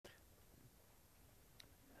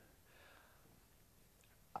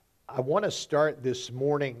I want to start this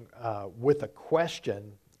morning with a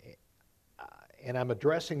question, and I'm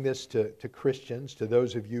addressing this to Christians, to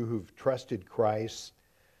those of you who've trusted Christ.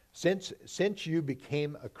 Since you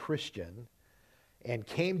became a Christian and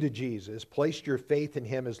came to Jesus, placed your faith in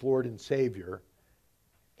Him as Lord and Savior,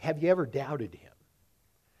 have you ever doubted Him?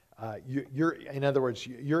 In other words,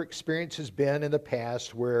 your experience has been in the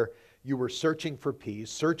past where you were searching for peace,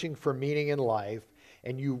 searching for meaning in life,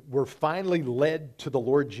 and you were finally led to the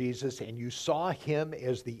Lord Jesus, and you saw Him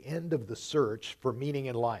as the end of the search for meaning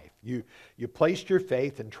in life. You placed your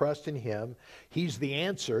faith and trust in Him. He's the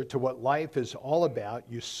answer to what life is all about.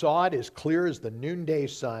 You saw it as clear as the noonday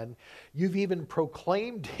sun. You've even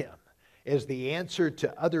proclaimed Him as the answer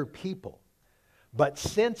to other people. But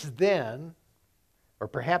since then, or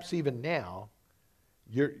perhaps even now,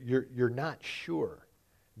 you're not sure.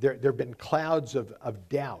 There have been clouds of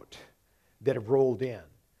doubt that have rolled in.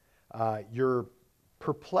 You're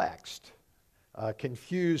perplexed,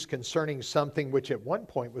 confused concerning something which at one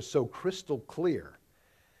point was so crystal clear.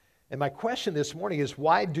 And my question this morning is,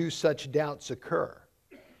 why do such doubts occur?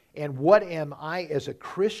 And what am I as a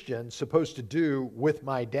Christian supposed to do with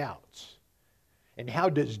my doubts? And how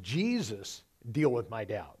does Jesus deal with my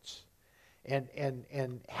doubts?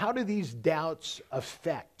 And how do these doubts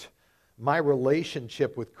affect my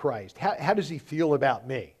relationship with Christ? How does He feel about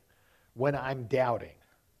me when I'm doubting?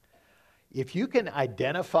 If you can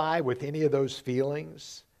identify with any of those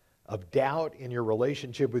feelings of doubt in your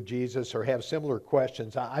relationship with Jesus or have similar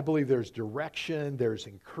questions, I believe there's direction, there's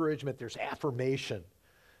encouragement, there's affirmation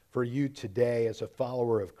for you today as a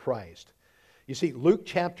follower of Christ. You see, Luke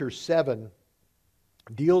chapter 7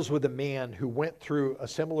 deals with a man who went through a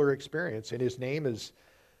similar experience, and his name is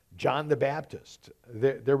John the Baptist.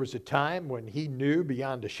 There was a time when he knew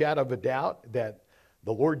beyond a shadow of a doubt that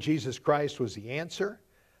the Lord Jesus Christ was the answer.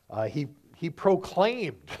 He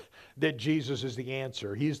proclaimed that Jesus is the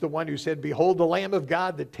answer. He's the one who said, "Behold the Lamb of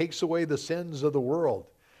God that takes away the sins of the world."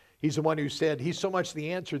 He's the one who said, He's so much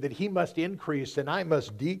the answer that He must increase and I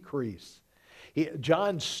must decrease.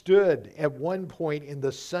 John stood at one point in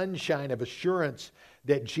the sunshine of assurance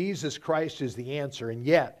that Jesus Christ is the answer. And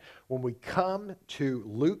yet, when we come to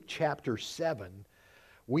Luke chapter 7,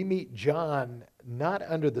 we meet John not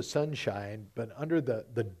under the sunshine, but under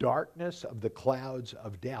the darkness of the clouds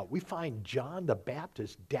of doubt. We find John the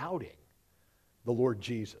Baptist doubting the Lord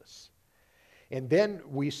Jesus. And then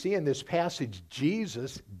we see in this passage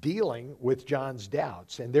Jesus dealing with John's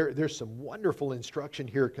doubts. And there's some wonderful instruction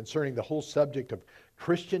here concerning the whole subject of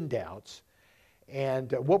Christian doubts.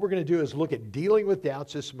 And what we're going to do is look at dealing with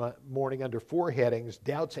doubts this morning under four headings: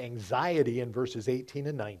 doubt's anxiety in verses 18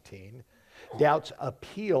 and 19, doubt's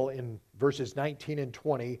appeal in verses 19 and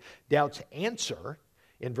 20, doubt's answer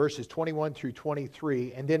in verses 21 through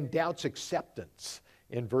 23, and then doubt's acceptance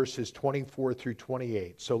in verses 24 through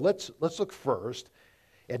 28. So let's look first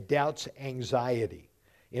at doubt's anxiety.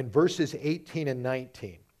 In verses 18 and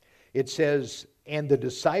 19, it says, "And the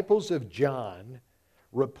disciples of John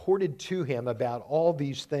reported to him about all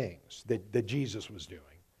these things that Jesus was doing.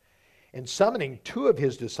 And summoning two of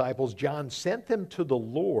his disciples, John sent them to the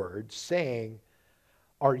Lord, saying,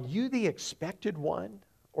 'Are you the expected one,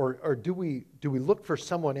 or do we look for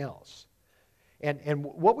someone else?'" And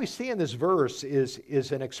what we see in this verse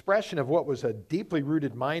is an expression of what was a deeply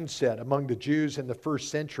rooted mindset among the Jews in the first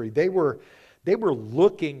century. They were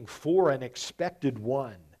looking for an expected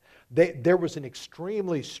one. There was an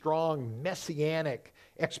extremely strong messianic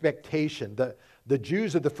expectation. The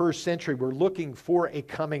Jews of the first century were looking for a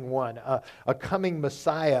coming one, a coming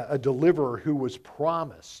Messiah, a deliverer who was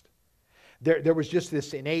promised. There was just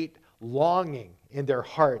this innate longing in their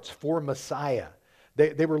hearts for Messiah.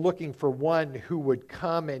 They were looking for one who would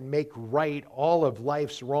come and make right all of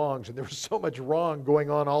life's wrongs, and there was so much wrong going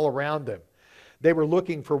on all around them. They were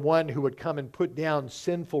looking for one who would come and put down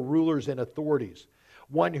sinful rulers and authorities,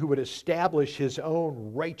 one who would establish His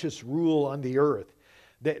own righteous rule on the earth.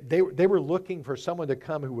 They were looking for someone to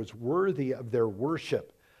come who was worthy of their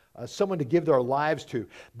worship, someone to give their lives to.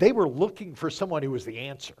 They were looking for someone who was the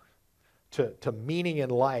answer to meaning in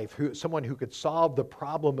life, someone who could solve the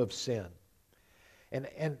problem of sin.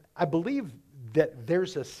 And I believe that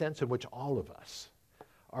there's a sense in which all of us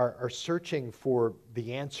are searching for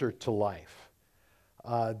the answer to life.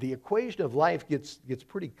 The equation of life gets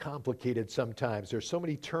pretty complicated sometimes. There's so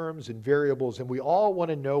many terms and variables, and we all want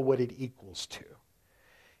to know what it equals to.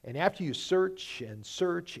 And after you search and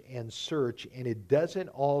search and search, and it doesn't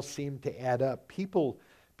all seem to add up, people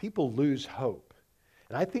lose hope.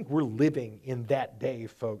 And I think we're living in that day,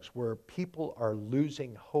 folks, where people are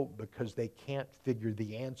losing hope because they can't figure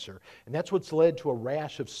the answer. And that's what's led to a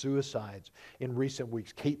rash of suicides in recent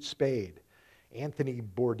weeks. Kate Spade, Anthony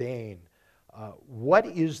Bourdain. What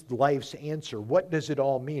is life's answer? What does it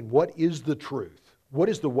all mean? What is the truth? What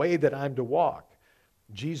is the way that I'm to walk?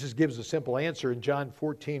 Jesus gives a simple answer in John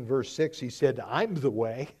 14, verse 6. He said, I'm the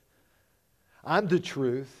way. I'm the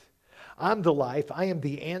truth. I'm the life. I am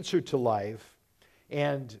the answer to life.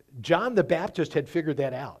 And John the Baptist had figured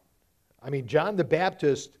that out. I mean, John the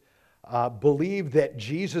Baptist believed that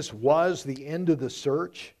Jesus was the end of the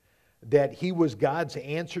search, that he was God's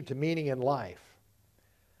answer to meaning in life.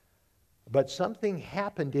 But something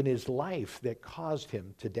happened in his life that caused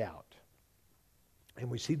him to doubt. And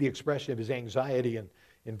we see the expression of his anxiety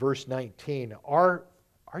in verse 19. Are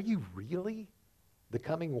you really the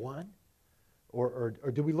coming one? Or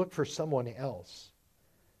do we look for someone else?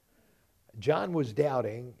 John was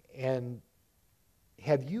doubting, and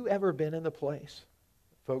have you ever been in the place,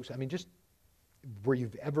 folks? I mean, just where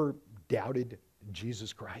you've ever doubted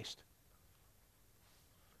Jesus Christ?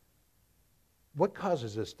 What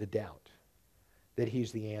causes us to doubt that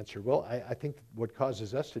he's the answer? Well, I think what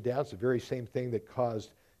causes us to doubt is the very same thing that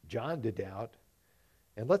caused John to doubt.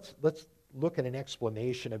 And let's look at an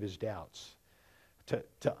explanation of his doubts.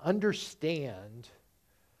 To understand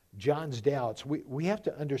John's doubts, we have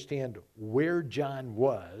to understand where John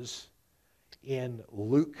was in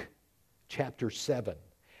Luke chapter 7.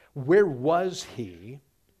 Where was he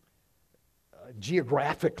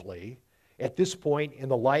geographically at this point in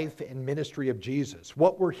the life and ministry of Jesus?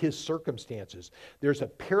 What were his circumstances? There's a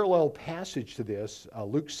parallel passage to this,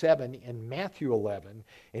 Luke 7 and Matthew 11.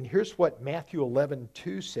 And here's what Matthew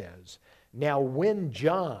 11:2 says. Now when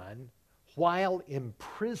John, while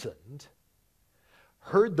imprisoned,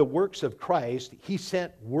 heard the works of Christ, he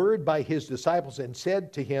sent word by his disciples and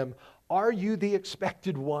said to him, are you the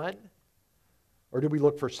expected one? Or do we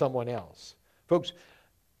look for someone else? Folks,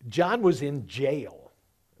 John was in jail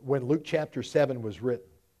when Luke chapter 7 was written.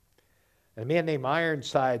 A man named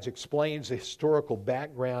Ironsides explains the historical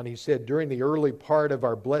background. He said, during the early part of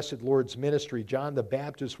our blessed Lord's ministry, John the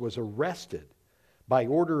Baptist was arrested by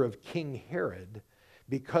order of King Herod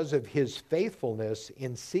because of his faithfulness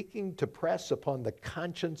in seeking to press upon the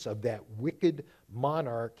conscience of that wicked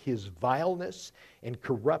monarch his vileness and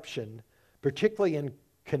corruption, particularly in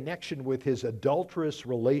connection with his adulterous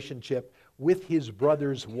relationship with his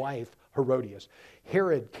brother's wife, Herodias.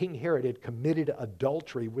 King Herod had committed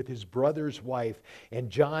adultery with his brother's wife, and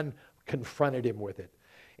John confronted him with it.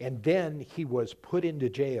 And then he was put into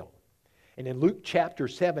jail. And in Luke chapter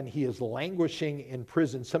 7, he is languishing in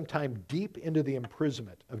prison, sometime deep into the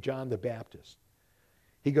imprisonment of John the Baptist.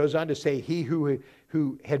 He goes on to say, he who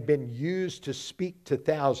had been used to speak to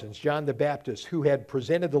thousands, John the Baptist, who had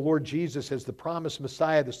presented the Lord Jesus as the promised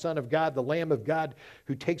Messiah, the Son of God, the Lamb of God,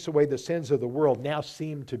 who takes away the sins of the world, now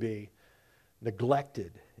seemed to be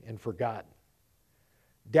neglected and forgotten.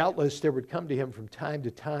 Doubtless there would come to him from time to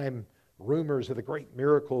time rumors of the great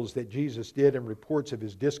miracles that Jesus did and reports of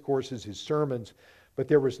his discourses, his sermons, but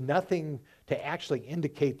there was nothing to actually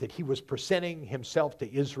indicate that he was presenting himself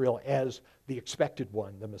to Israel as the expected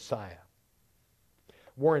one, the Messiah.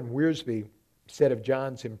 Warren Wiersbe said of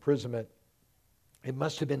John's imprisonment, it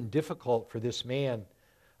must have been difficult for this man,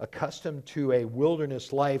 accustomed to a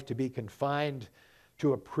wilderness life, to be confined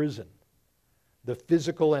to a prison. The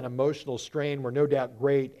physical and emotional strain were no doubt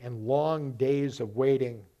great, and long days of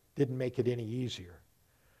waiting didn't make it any easier.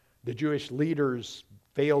 The Jewish leaders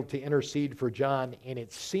failed to intercede for John, and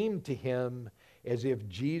it seemed to him as if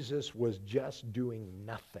Jesus was just doing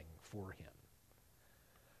nothing for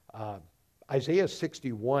him. Isaiah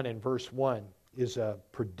 61 and verse 1 is a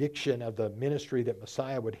prediction of the ministry that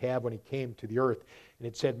Messiah would have when he came to the earth. And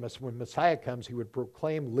it said, when Messiah comes, he would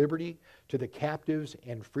proclaim liberty to the captives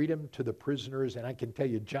and freedom to the prisoners. And I can tell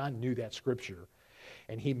you, John knew that scripture.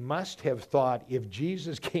 And he must have thought, if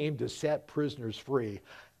Jesus came to set prisoners free,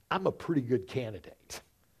 I'm a pretty good candidate.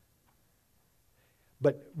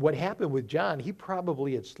 But what happened with John, he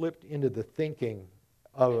probably had slipped into the thinking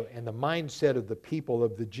of, and the mindset of the people,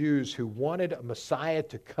 of the Jews, who wanted a Messiah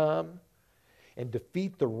to come and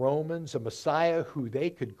defeat the Romans, a Messiah who they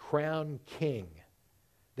could crown king.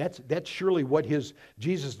 That's surely what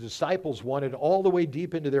Jesus' disciples wanted all the way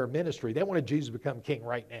deep into their ministry. They wanted Jesus to become king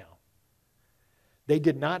right now. They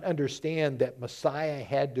did not understand that Messiah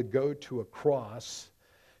had to go to a cross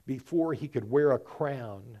before he could wear a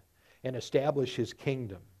crown and establish his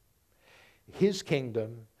kingdom. His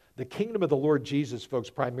kingdom, The kingdom of the Lord Jesus,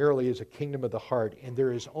 folks, primarily is a kingdom of the heart, and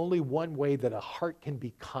there is only one way that a heart can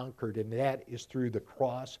be conquered, and that is through the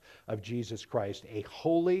cross of Jesus Christ, a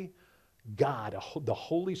holy God, the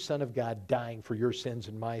Holy Son of God dying for your sins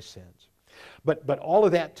and my sins. But all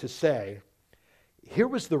of that to say, here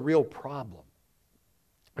was the real problem.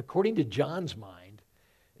 According to John's mind,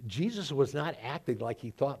 Jesus was not acting like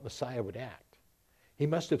he thought Messiah would act. He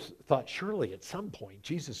must have thought, surely at some point,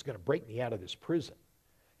 Jesus is going to break me out of this prison.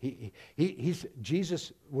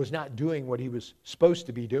 Jesus was not doing what he was supposed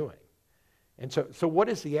to be doing. And so what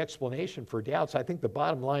is the explanation for doubts? I think the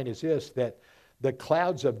bottom line is this, that the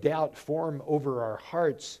clouds of doubt form over our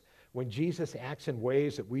hearts when Jesus acts in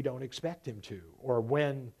ways that we don't expect him to, or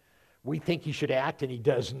when we think he should act and he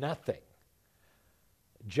does nothing.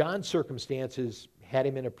 John's circumstances had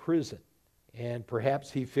him in a prison, and perhaps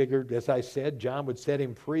he figured, as I said, John would set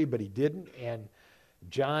him free, but he didn't, and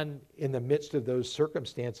John, in the midst of those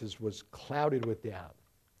circumstances, was clouded with doubt.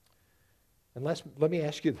 And let me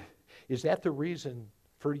ask you, is that the reason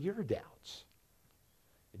for your doubts?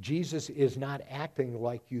 Jesus is not acting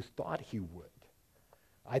like you thought he would.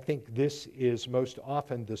 I think this is most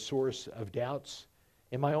often the source of doubts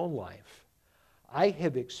in my own life. I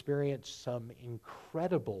have experienced some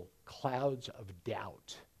incredible clouds of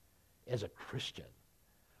doubt as a Christian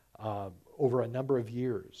over a number of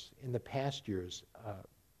years, in the past years,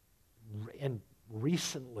 and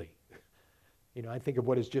recently. You know, I think of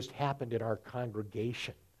what has just happened in our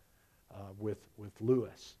congregation with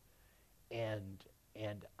Lewis, and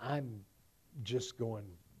I'm just going,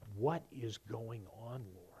 what is going on,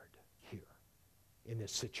 Lord, here in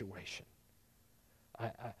this situation?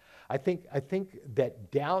 I think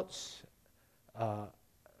that doubts,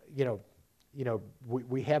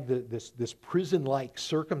 we have this prison-like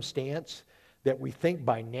circumstance that we think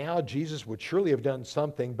by now Jesus would surely have done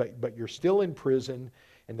something, but you're still in prison,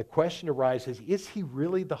 and the question arises, is he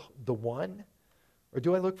really the one? Or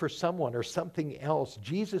do I look for someone or something else?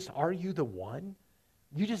 Jesus, are you the one?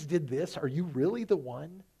 You just did this. Are you really the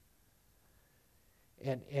one?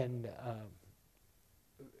 And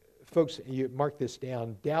folks, you mark this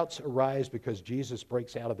down. Doubts arise because Jesus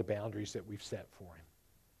breaks out of the boundaries that we've set for him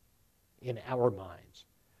in our minds.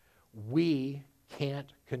 We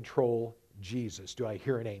can't control Jesus. Do I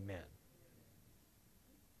hear an amen?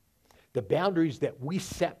 The boundaries that we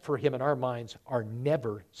set for him in our minds are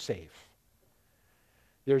never safe.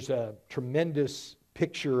 There's a tremendous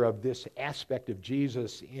picture of this aspect of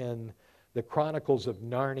Jesus in the Chronicles of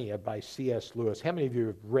Narnia by C.S. Lewis. How many of you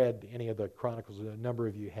have read any of the Chronicles? A number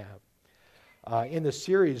of you have. In the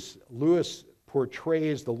series, Lewis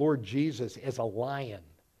portrays the Lord Jesus as a lion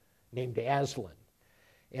named Aslan.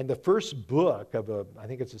 And the first book of I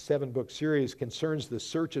think it's a 7-book series, concerns the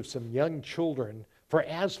search of some young children for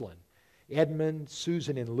Aslan. Edmund,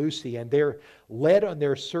 Susan, and Lucy. And they're led on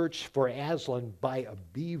their search for Aslan by a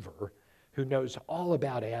beaver who knows all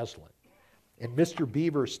about Aslan. And Mr.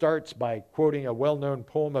 Beaver starts by quoting a well-known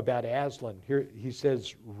poem about Aslan. Here he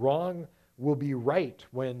says, "Wrong will be right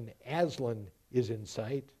when Aslan is in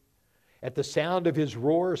sight. At the sound of his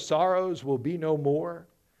roar, sorrows will be no more.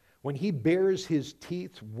 When he bares his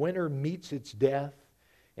teeth, winter meets its death.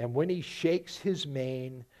 And when he shakes his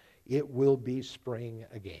mane, it will be spring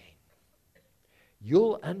again."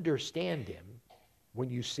 You'll understand him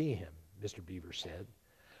when you see him, Mr. Beaver said.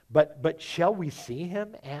 But shall we see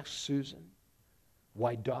him? Asked Susan.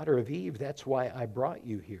 Why, daughter of Eve, that's why I brought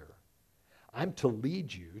you here. I'm to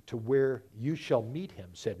lead you to where you shall meet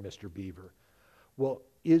him, said Mr. Beaver. Well,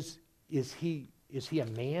 is he a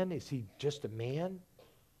man? Is he just a man?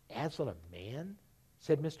 Aslan a man?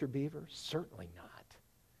 Said Mr. Beaver. Certainly not.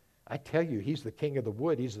 I tell you, he's the king of the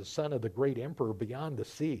wood. He's the son of the great emperor beyond the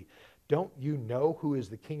sea. Don't you know who is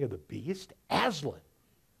the king of the beast? Aslan,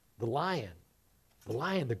 the lion,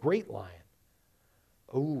 the great lion.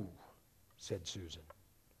 Oh, said Susan.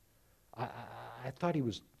 I thought he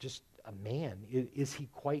was just a man. Is he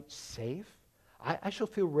quite safe? I shall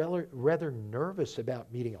feel rather nervous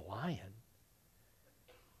about meeting a lion.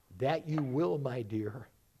 That you will, my dear.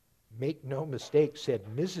 Make no mistake, said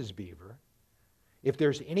Mrs. Beaver. If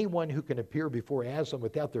there's anyone who can appear before Aslan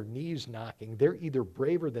without their knees knocking, they're either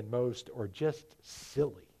braver than most or just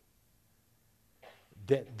silly.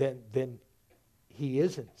 Then he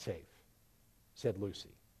isn't safe, said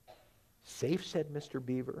Lucy. Safe, said Mr.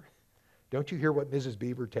 Beaver. Don't you hear what Mrs.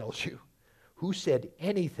 Beaver tells you? Who said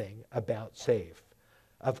anything about safe?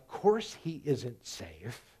 Of course he isn't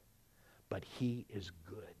safe, but he is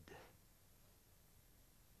good.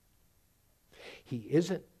 He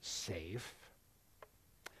isn't safe,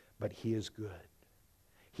 but he is good.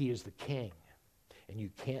 He is the king, and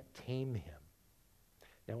you can't tame him.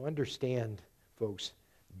 Now understand, folks,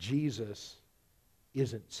 Jesus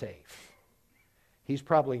isn't safe. He's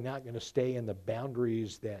probably not going to stay in the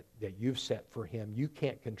boundaries that you've set for him. You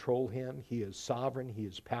can't control him. He is sovereign. He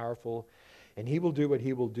is powerful. And he will do what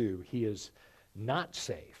he will do. He is not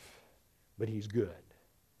safe, but he's good.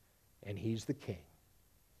 And he's the king.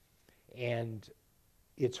 And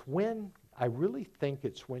I really think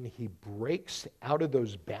it's when he breaks out of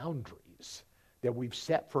those boundaries that we've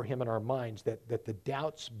set for him in our minds that the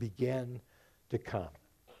doubts begin to come.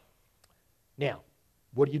 Now,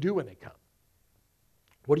 what do you do when they come?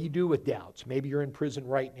 What do you do with doubts? Maybe you're in prison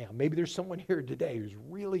right now. Maybe there's someone here today who's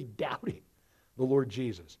really doubting the Lord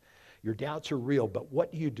Jesus. Your doubts are real, but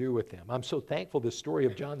what do you do with them? I'm so thankful the story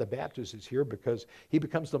of John the Baptist is here because he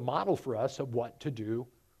becomes the model for us of what to do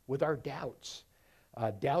with our doubts.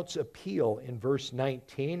 Doubts appeal in verse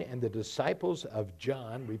 19, and the disciples of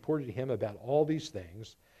John reported to him about all these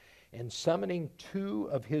things. And summoning 2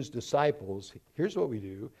 of his disciples, here's what we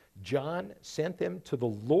do. John sent them to the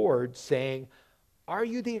Lord saying, "Are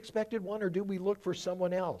you the expected one, or do we look for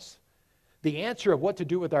someone else?" The answer of what to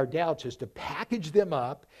do with our doubts is to package them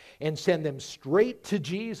up and send them straight to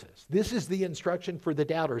Jesus. This is the instruction for the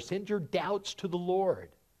doubter. Send your doubts to the Lord.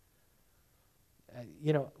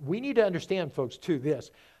 We need to understand, folks, too,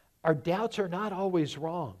 this. Our doubts are not always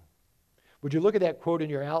wrong. Would you look at that quote in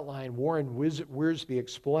your outline? Warren Wiersbe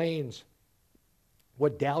explains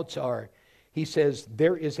what doubts are. He says,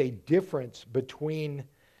 there is a difference between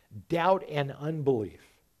doubt and unbelief.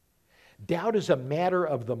 Doubt is a matter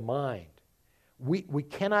of the mind. We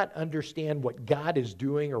cannot understand what God is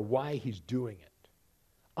doing or why he's doing it.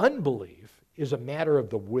 Unbelief is a matter of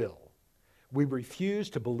the will. We refuse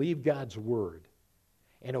to believe God's word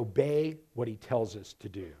and obey what he tells us to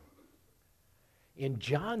do. In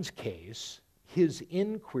John's case, his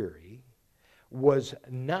inquiry was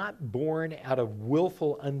not born out of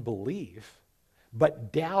willful unbelief,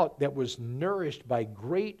 but doubt that was nourished by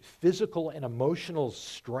great physical and emotional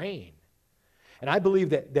strain. And I believe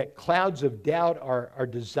that clouds of doubt are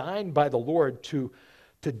designed by the Lord to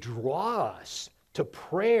draw us to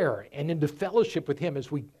prayer and into fellowship with him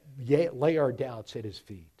as we lay our doubts at his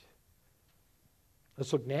feet.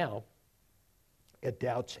 Let's look now at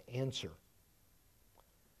doubt's answer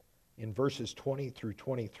in verses 20 through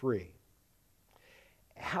 23.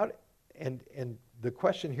 And the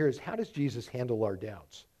question here is, how does Jesus handle our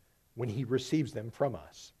doubts when he receives them from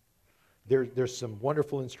us? There's some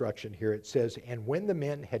wonderful instruction here. It says, and when the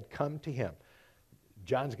men had come to him,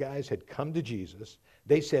 John's guys had come to Jesus,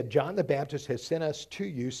 they said, John the Baptist has sent us to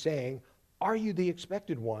you saying, are you the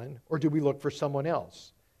expected one, or do we look for someone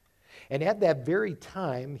else? And at that very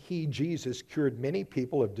time, he, Jesus, cured many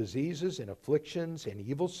people of diseases and afflictions and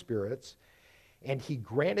evil spirits, and he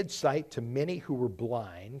granted sight to many who were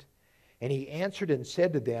blind. And he answered and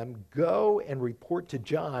said to them, go and report to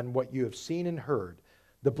John what you have seen and heard.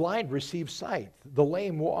 The blind receive sight, the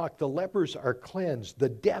lame walk, the lepers are cleansed, the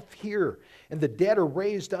deaf hear, and the dead are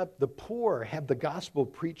raised up, the poor have the gospel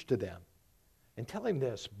preached to them. And tell him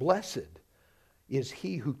this, blessed is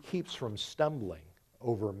he who keeps from stumbling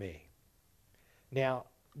over me. Now,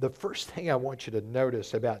 the first thing I want you to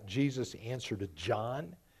notice about Jesus' answer to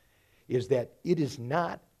John is that it is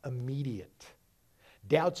not immediate.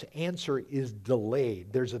 Doubt's answer is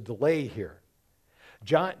delayed. There's a delay here.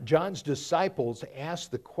 John's disciples asked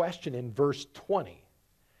the question in verse 20,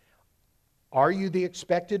 are you the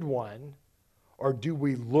expected one, or do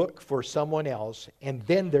we look for someone else? And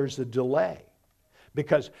then there's a delay.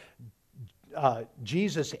 Because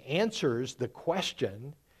Jesus answers the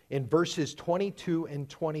question in verses 22 and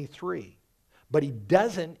 23, but he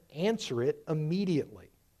doesn't answer it immediately.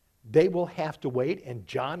 They will have to wait, and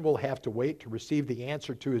John will have to wait to receive the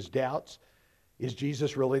answer to his doubts. Is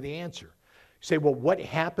Jesus really the answer? You say, well, what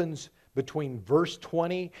happens between verse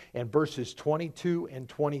 20 and verses 22 and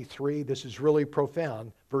 23? This is really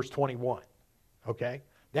profound. Verse 21, okay?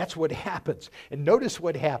 That's what happens. And notice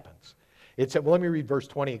what happens. It said, well, let me read verse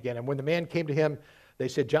 20 again. And when the man came to him, they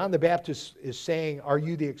said, John the Baptist is saying, are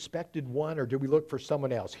you the expected one, or do we look for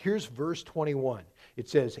someone else? Here's verse 21. It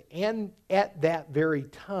says, and at that very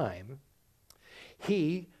time,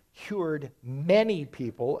 he cured many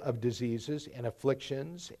people of diseases and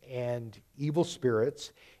afflictions and evil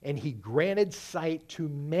spirits, and he granted sight to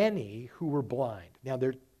many who were blind. Now, there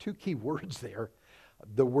are 2 key words there,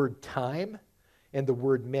 the word time and the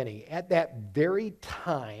word many. At that very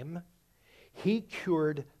time, he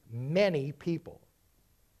cured many people.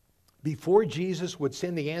 Before Jesus would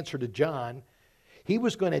send the answer to John, he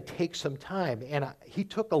was going to take some time, and he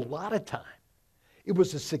took a lot of time. It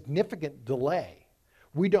was a significant delay.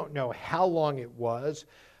 We don't know how long it was.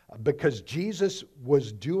 because Jesus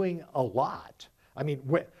was doing a lot. I mean,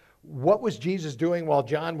 what was Jesus doing while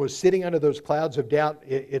John was sitting under those clouds of doubt?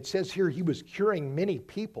 It says here he was curing many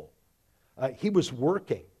people. He was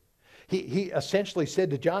working. He essentially said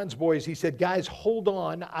to John's boys, he said, guys, hold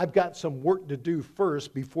on. I've got some work to do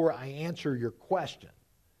first before I answer your question.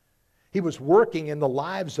 He was working in the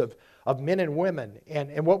lives of men and women.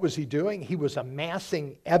 And what was he doing? He was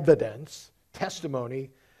amassing evidence,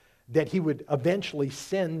 testimony, that he would eventually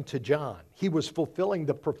send to John. He was fulfilling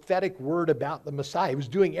the prophetic word about the Messiah. He was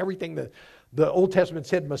doing everything that the Old Testament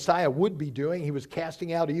said Messiah would be doing. He was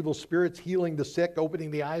casting out evil spirits, healing the sick, opening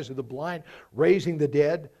the eyes of the blind, raising the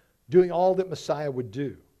dead, doing all that Messiah would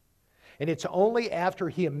do. And it's only after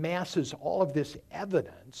he amasses all of this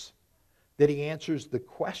evidence that he answers the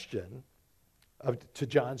question to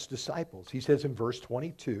John's disciples. He says in verse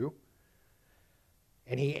 22,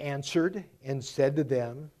 and he answered and said to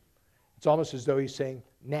them, it's almost as though he's saying,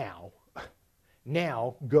 now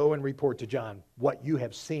go and report to John what you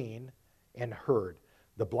have seen and heard.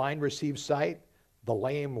 The blind receive sight, the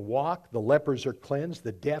lame walk, the lepers are cleansed,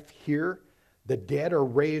 the deaf hear, the dead are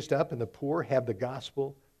raised up, and the poor have the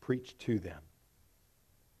gospel preached to them.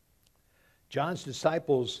 John's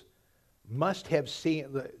disciples must have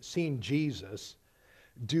seen Jesus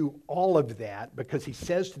do all of that, because he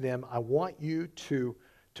says to them, I want you to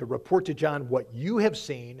report to John what you have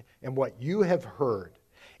seen and what you have heard.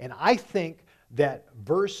 And I think that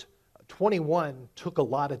verse 21 took a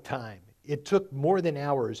lot of time. It took more than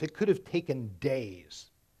hours. It could have taken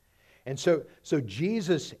days. And so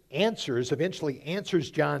Jesus eventually answers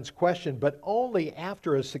John's question, but only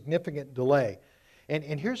after a significant delay. And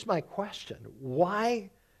here's my question. Why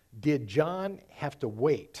did John have to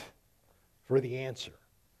wait for the answer?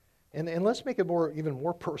 And let's make it even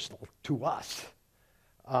more personal to us.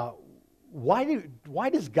 Why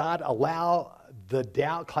does God allow the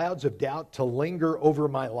clouds of doubt to linger over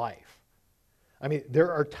my life? I mean,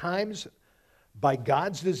 there are times by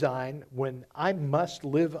God's design when I must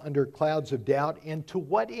live under clouds of doubt, and to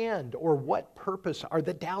what end or what purpose are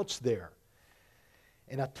the doubts there?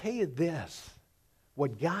 And I'll tell you this,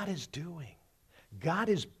 what God is doing, God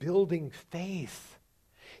is building faith.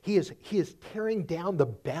 He is tearing down the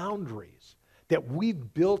boundaries that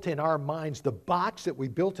we've built in our minds, the box that we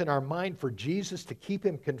built in our mind for Jesus to keep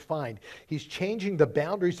him confined. He's changing the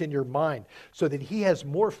boundaries in your mind so that he has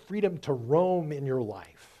more freedom to roam in your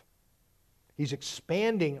life. He's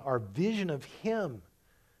expanding our vision of him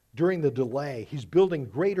during the delay. He's building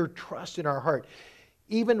greater trust in our heart,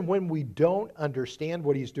 even when we don't understand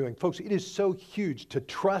what he's doing. Folks, it is so huge to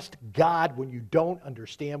trust God when you don't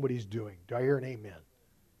understand what he's doing. Do I hear an amen?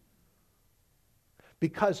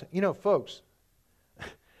 Because, folks,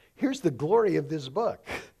 here's the glory of this book.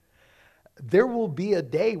 There will be a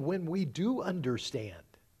day when we do understand.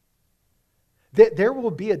 There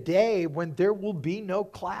will be a day when there will be no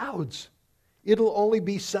clouds. It'll only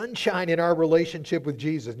be sunshine in our relationship with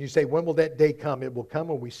Jesus. And you say, when will that day come? It will come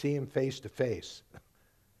when we see him face to face.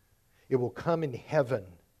 It will come in heaven.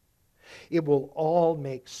 It will all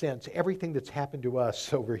make sense. Everything that's happened to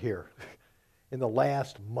us over here in the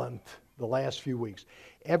last month, the last few weeks,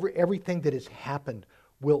 everything that has happened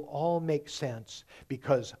will all make sense,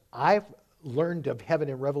 because I've learned of heaven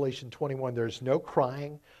in Revelation 21. There's no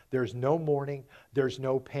crying, there's no mourning, there's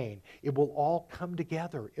no pain. It will all come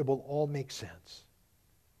together. It will all make sense.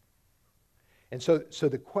 And so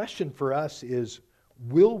the question for us is,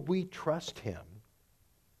 will we trust him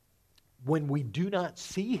when we do not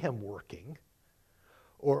see him working,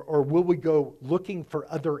 or will we go looking for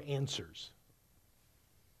other answers?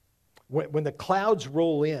 When the clouds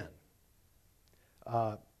roll in,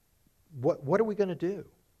 what are we going to do?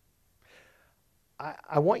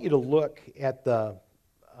 I want you to look at the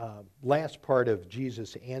last part of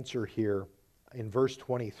Jesus' answer here in verse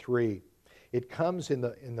 23. It comes in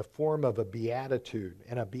the form of a beatitude,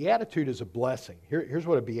 and a beatitude is a blessing. Here's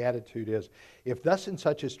what a beatitude is. If thus and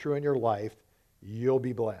such is true in your life, you'll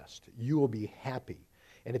be blessed. You will be happy.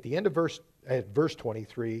 And at the end of verse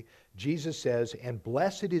 23, Jesus says, and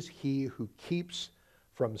blessed is he who keeps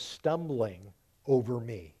from stumbling over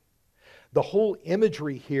me. The whole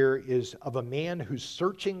imagery here is of a man who's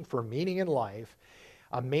searching for meaning in life.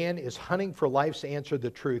 A man is hunting for life's answer, the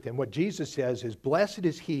truth. And what Jesus says is, blessed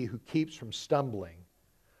is he who keeps from stumbling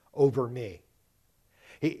over me.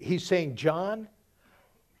 He's saying, John,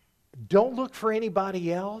 don't look for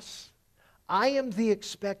anybody else. I am the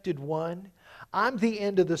expected one. I'm the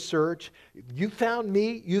end of the search. You found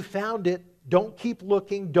me. You found it. don't keep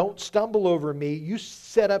looking. Don't stumble over me. You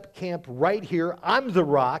set up camp right here. I'm the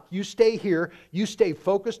rock. You stay here. You stay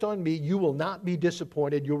focused on me. You will not be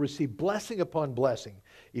disappointed. You'll receive blessing upon blessing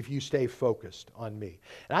if you stay focused on me.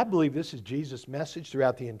 And I believe this is Jesus' message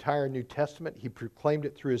throughout the entire New Testament. He proclaimed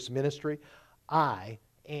it through his ministry. I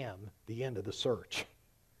am the end of the search.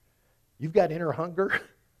 You've got inner hunger.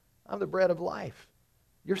 I'm the bread of life.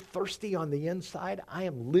 You're thirsty on the inside. I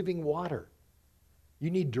am living water. You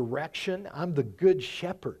need direction. I'm the good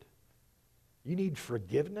shepherd. You need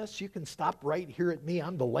forgiveness. You can stop right here at me.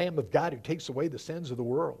 I'm the Lamb of God who takes away the sins of the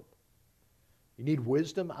world. You need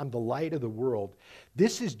wisdom. I'm the light of the world.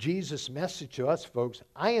 This is Jesus' message to us, folks.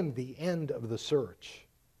 I am the end of the search.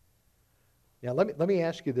 Now, let me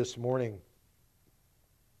ask you this morning,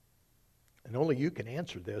 and only you can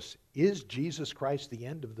answer this. Is Jesus Christ the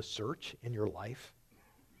end of the search in your life?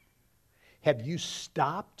 Have you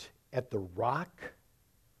stopped at the rock?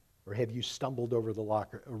 Or have you stumbled over the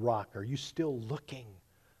rock? Are you still looking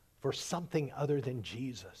for something other than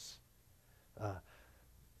Jesus?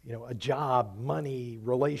 A job, money,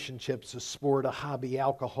 relationships, a sport, a hobby,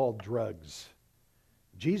 alcohol, drugs.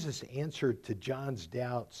 Jesus' answer to John's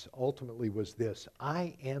doubts ultimately was this: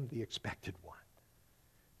 I am the expected one.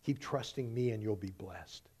 Keep trusting me and you'll be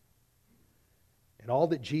blessed. And all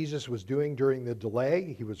that Jesus was doing during the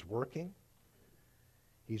delay, he was working.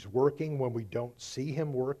 He's working when we don't see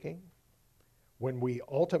him working. When we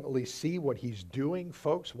ultimately see what he's doing,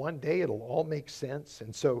 folks, one day it'll all make sense.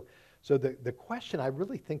 And so the question, I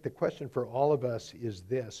really think the question for all of us is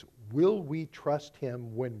this: will we trust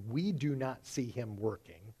him when we do not see him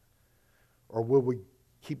working? Or will we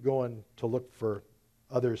keep going to look for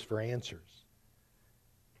others for answers?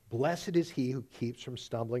 Blessed is he who keeps from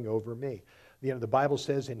stumbling over me. The Bible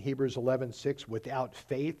says in Hebrews 11:6, without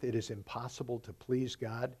faith it is impossible to please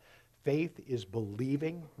God. Faith is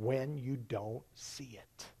believing when you don't see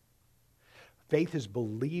it. Faith is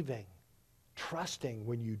believing, trusting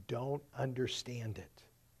when you don't understand it.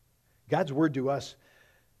 God's word to us,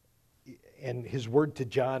 and his word to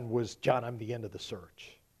John was, John, I'm the end of the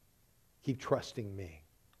search. Keep trusting me.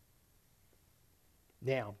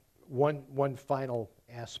 Now, one final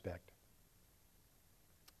aspect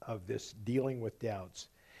of this dealing with doubts.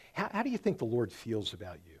 How do you think the Lord feels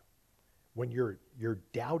about you when you're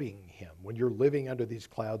doubting him, when you're living under these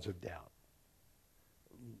clouds of doubt?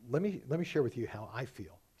 Let me share with you how I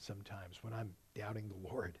feel sometimes when I'm doubting the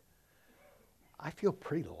Lord. I feel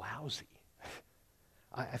pretty lousy.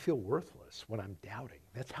 I feel worthless when I'm doubting.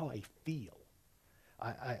 That's how I feel.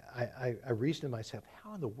 I reason to myself,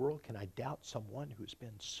 how in the world can I doubt someone who's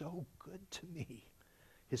been so good to me?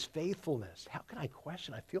 His faithfulness. How can I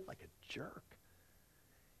question? I feel like a jerk.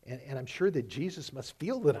 And I'm sure that Jesus must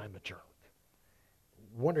feel that I'm a jerk.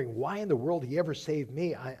 Wondering why in the world he ever saved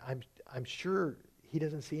me. I'm sure he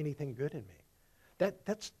doesn't see anything good in me.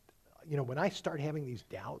 That's when I start having these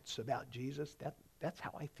doubts about Jesus, that's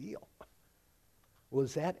how I feel. Well,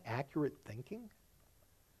 is that accurate thinking?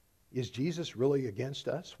 Is Jesus really against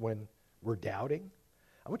us when we're doubting?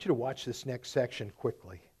 I want you to watch this next section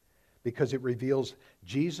quickly, because it reveals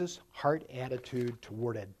Jesus' heart attitude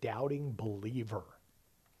toward a doubting believer.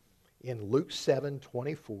 In Luke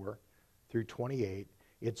 7:24 through 28,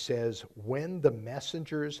 it says, when the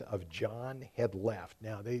messengers of John had left.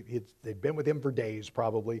 Now, they'd been with him for days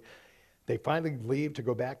probably. They finally leave to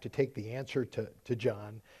go back to take the answer to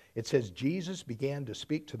John. It says, Jesus began to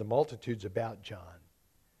speak to the multitudes about John.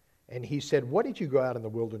 And he said, what did you go out in the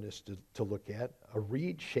wilderness to look at? A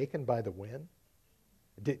reed shaken by the wind?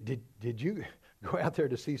 Did you go out there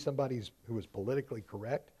to see somebody who was politically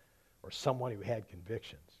correct or someone who had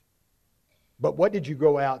convictions? But what did you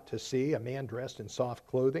go out to see? A man dressed in soft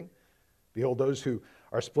clothing? Behold, those who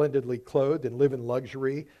are splendidly clothed and live in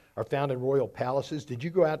luxury are found in royal palaces. Did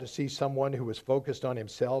you go out to see someone who was focused on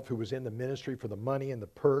himself, who was in the ministry for the money and the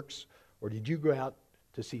perks? Or did you go out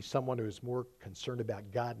to see someone who is more concerned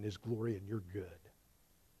about God and his glory and your good?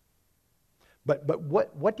 But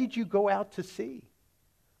what did you go out to see?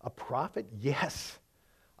 A prophet? Yes.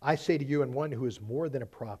 I say to you, and one who is more than a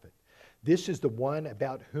prophet. This is the one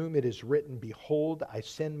about whom it is written, behold, I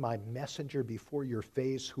send my messenger before your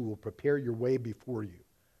face who will prepare your way before you.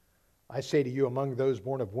 I say to you, among those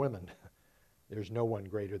born of women, there's no one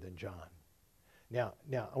greater than John. Now,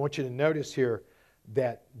 I want you to notice here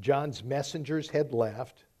that John's messengers had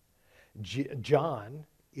left. John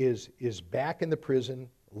is back in the prison,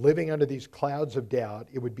 living under these clouds of doubt.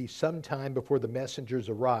 It would be some time before the messengers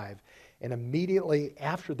arrive. And immediately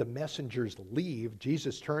after the messengers leave,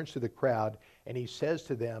 Jesus turns to the crowd and he says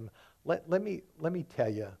to them, let me tell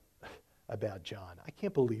you about John. I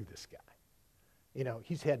can't believe this guy. You know,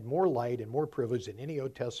 he's had more light and more privilege than any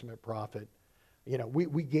Old Testament prophet. You know,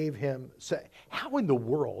 we gave him, how in the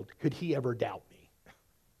world could he ever doubt me?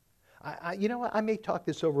 You know what, I may talk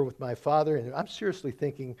this over with my father, and I'm seriously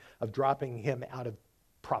thinking of dropping him out of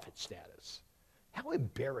prophet status. How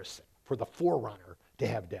embarrassing for the forerunner to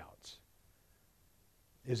have doubts.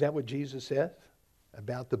 Is that what Jesus says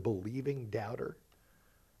about the believing doubter?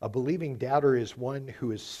 A believing doubter is one who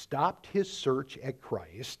has stopped his search at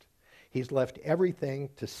Christ. He's left everything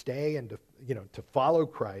to stay and to follow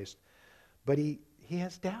Christ, but he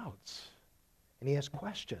has doubts and he has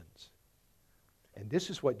questions. And this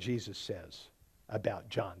is what Jesus says about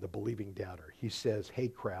John, the believing doubter. He says, hey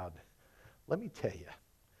crowd, let me tell you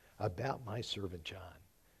about my servant John.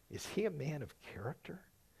 Is he a man of character?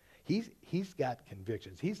 He's got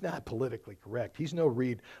convictions. He's not politically correct. He's no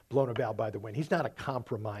reed blown about by the wind. He's not a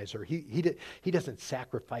compromiser. He doesn't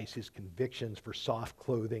sacrifice his convictions for soft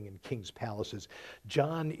clothing and king's palaces.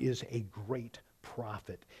 John is a great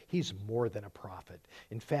prophet. He's more than a prophet.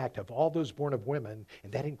 In fact, of all those born of women,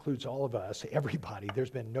 and that includes all of us, everybody, there's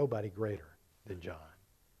been nobody greater than John.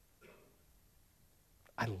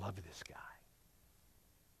 I love this guy.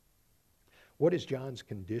 What is John's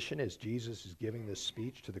condition as Jesus is giving this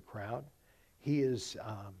speech to the crowd? He is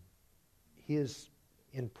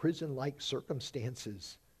in prison-like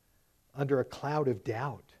circumstances under a cloud of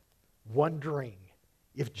doubt, wondering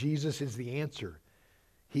if Jesus is the answer.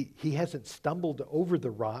 He hasn't stumbled over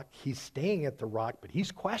the rock. He's staying at the rock, but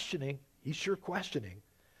he's questioning. He's sure questioning.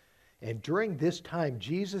 And during this time,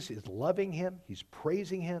 Jesus is loving him. He's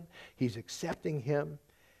praising him. He's accepting him.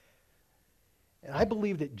 And I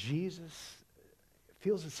believe that Jesus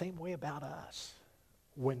feels the same way about us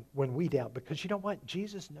when we doubt. Because you know what?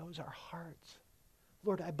 Jesus knows our hearts.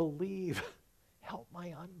 Lord, I believe. Help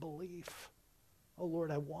my unbelief. Oh, Lord,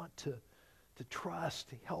 I want to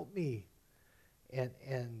trust. Help me.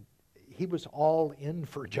 And he was all in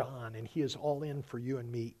for John, and he is all in for you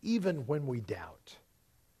and me, even when we doubt.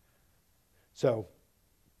 So,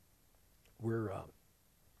 we're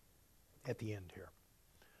at the end here.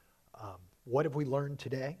 What have we learned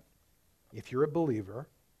today? If you're a believer,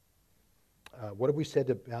 what have we said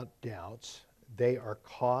about doubts? They are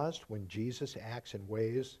caused when Jesus acts in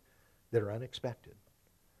ways that are unexpected.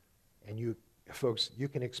 And you, folks, you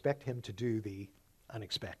can expect him to do the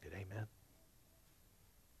unexpected. Amen?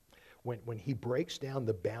 When he breaks down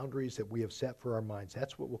the boundaries that we have set for our minds,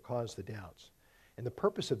 that's what will cause the doubts. And the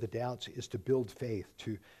purpose of the doubts is to build faith,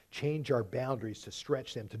 to change our boundaries, to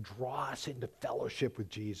stretch them, to draw us into fellowship with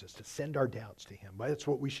Jesus, to send our doubts to him. That's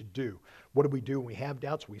what we should do. What do we do when we have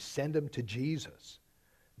doubts? We send them to Jesus.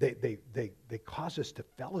 They cause us to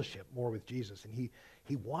fellowship more with Jesus, and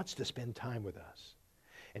he wants to spend time with us.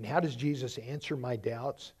 And how does Jesus answer my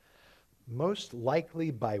doubts? Most likely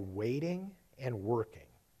by waiting and working.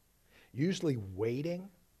 Usually waiting,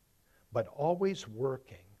 but always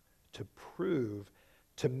working to prove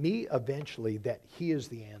to me eventually that he is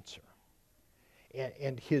the answer.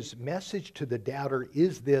 And his message to the doubter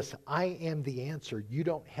is this: I am the answer. You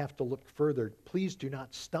don't have to look further. Please do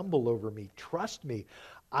not stumble over me. Trust me.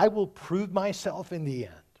 I will prove myself in the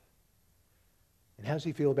end. And how does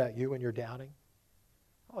he feel about you when you're doubting?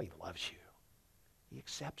 Oh, he loves you. He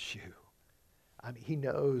accepts you. I mean, he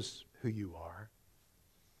knows who you are.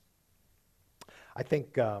 I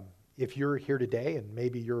think if you're here today and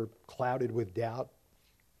maybe you're clouded with doubt,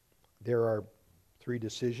 there are 3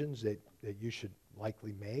 decisions that you should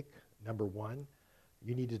likely make. Number 1,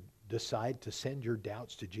 you need to decide to send your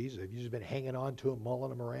doubts to Jesus. If you've just been hanging on to them, mulling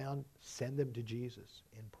them around, send them to Jesus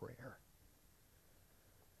in prayer.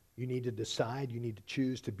 You need to decide, you need to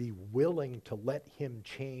choose to be willing to let him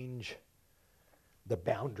change the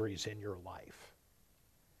boundaries in your life.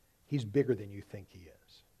 He's bigger than you think he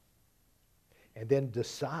is. And then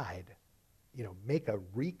decide, make a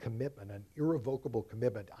recommitment, an irrevocable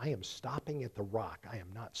commitment. I am stopping at the rock. I am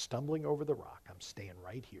not stumbling over the rock. I'm staying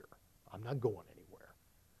right here. I'm not going anywhere.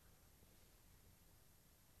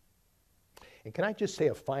 And can I just say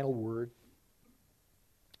a final word?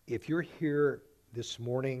 If you're here this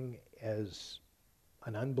morning as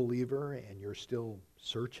an unbeliever and you're still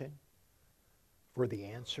searching for the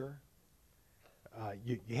answer,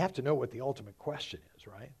 you have to know what the ultimate question is,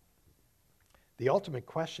 right? The ultimate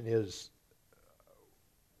question is,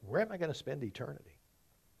 where am I going to spend eternity?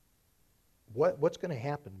 What's going to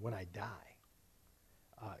happen when I die?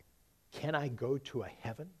 Can I go to a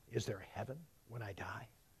heaven? Is there a heaven when I die?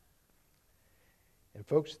 And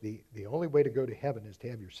folks, the only way to go to heaven is to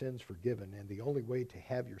have your sins forgiven, and the only way to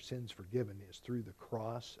have your sins forgiven is through the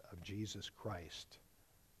cross of Jesus Christ,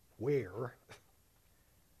 where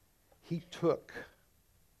he took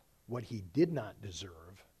what he did not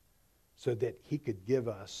deserve so that he could give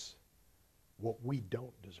us what we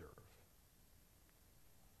don't deserve.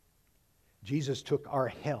 Jesus took our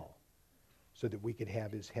hell so that we could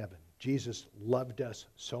have his heaven. Jesus loved us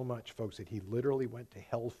so much, folks, that he literally went to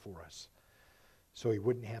hell for us so he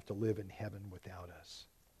wouldn't have to live in heaven without us.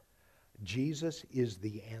 Jesus is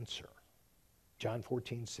the answer. John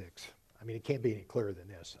 14:6. I mean, it can't be any clearer than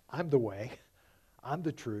this. I'm the way, I'm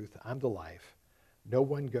the truth, I'm the life. No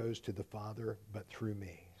one goes to the Father but through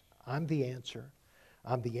me. I'm the answer.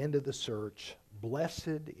 I'm the end of the search.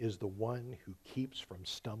 Blessed is the one who keeps from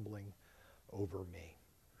stumbling over me.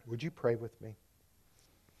 Would you pray with me?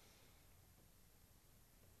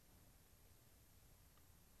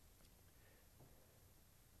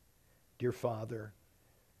 Dear Father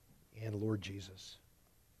and Lord Jesus,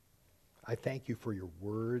 I thank you for your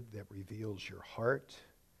word that reveals your heart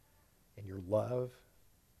and your love.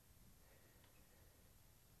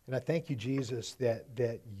 And I thank you, Jesus,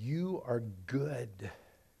 that you are good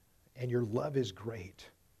and your love is great.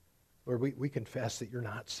 Lord, we confess that you're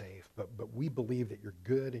not safe, but we believe that you're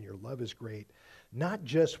good and your love is great, not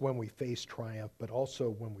just when we face triumph, but also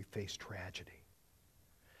when we face tragedy.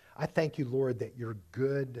 I thank you, Lord, that you're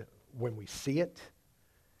good when we see it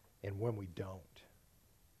and when we don't.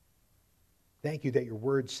 Thank you that your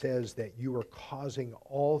word says that you are causing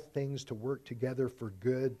all things to work together for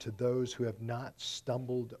good to those who have not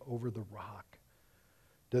stumbled over the rock,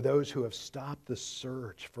 to those who have stopped the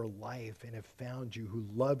search for life and have found you, who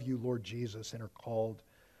love you, Lord Jesus, and are called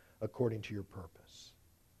according to your purpose.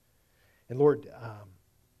 And Lord,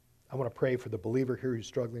 I want to pray for the believer here who's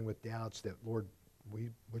struggling with doubts that, Lord,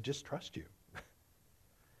 we would just trust you.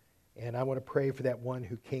 And I want to pray for that one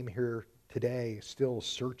who came here today still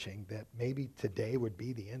searching, that maybe today would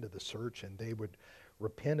be the end of the search and they would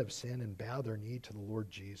repent of sin and bow their knee to the Lord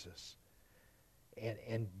Jesus.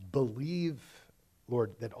 And believe,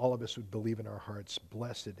 Lord, that all of us would believe in our hearts,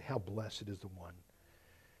 how blessed is the one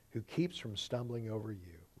who keeps from stumbling over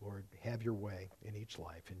you. Lord, have your way in each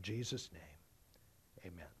life. In Jesus'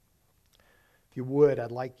 name, amen. If you would,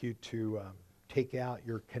 I'd like you to take out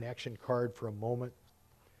your connection card for a moment.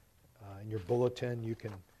 In your bulletin, you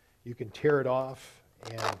can tear it off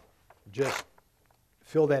and just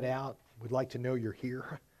fill that out. We'd like to know you're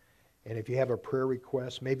here. And if you have a prayer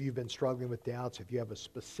request, maybe you've been struggling with doubts, if you have a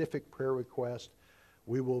specific prayer request,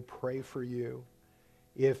 we will pray for you.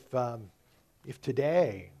 If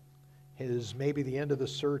today is maybe the end of the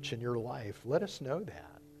search in your life, let us know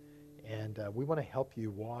that. And we want to help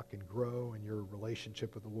you walk and grow in your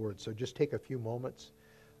relationship with the Lord. So just take a few moments,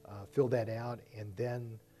 fill that out, and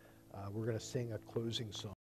then we're going to sing a closing song.